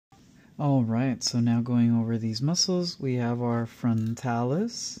All right, so now going over these muscles, we have our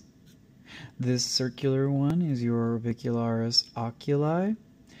frontalis. This circular one is your orbicularis oculi.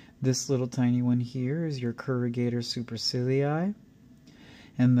 This little tiny one here is your corrugator supercilii.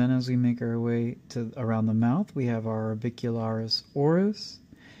 And then as we make our way to around the mouth, we have our orbicularis oris.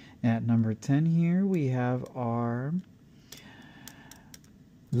 At number 10 here, we have our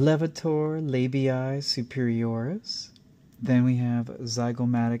levator labii superioris. Then we have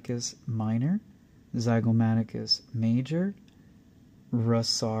zygomaticus minor, zygomaticus major,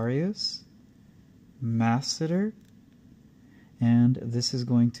 rossarius, masseter, and this is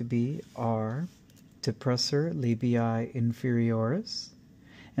going to be our depressor labii inferioris,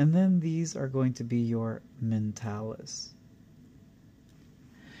 and then these are going to be your mentalis.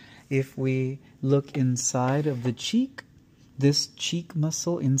 If we look inside of the cheek, this cheek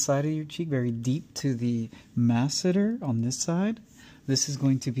muscle inside of your cheek, very deep to the masseter on this side, this is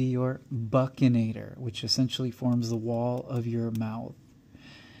going to be your buccinator, which essentially forms the wall of your mouth.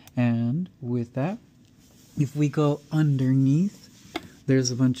 And with that, if we go underneath, there's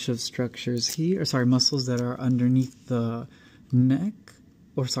a bunch of structures here, muscles that are underneath the neck,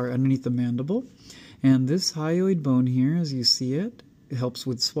 underneath the mandible. And this hyoid bone here, as you see it, helps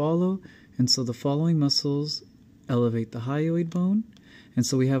with swallow. And so the following muscles elevate the hyoid bone. And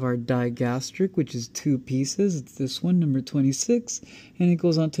so we have our digastric, which is 2 pieces. It's this one, number 26, and it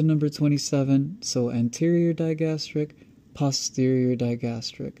goes on to number 27. So anterior digastric, posterior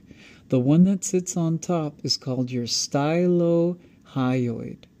digastric. The one that sits on top is called your stylohyoid.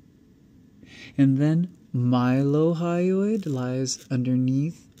 And then mylohyoid lies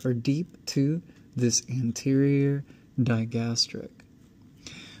underneath or deep to this anterior digastric.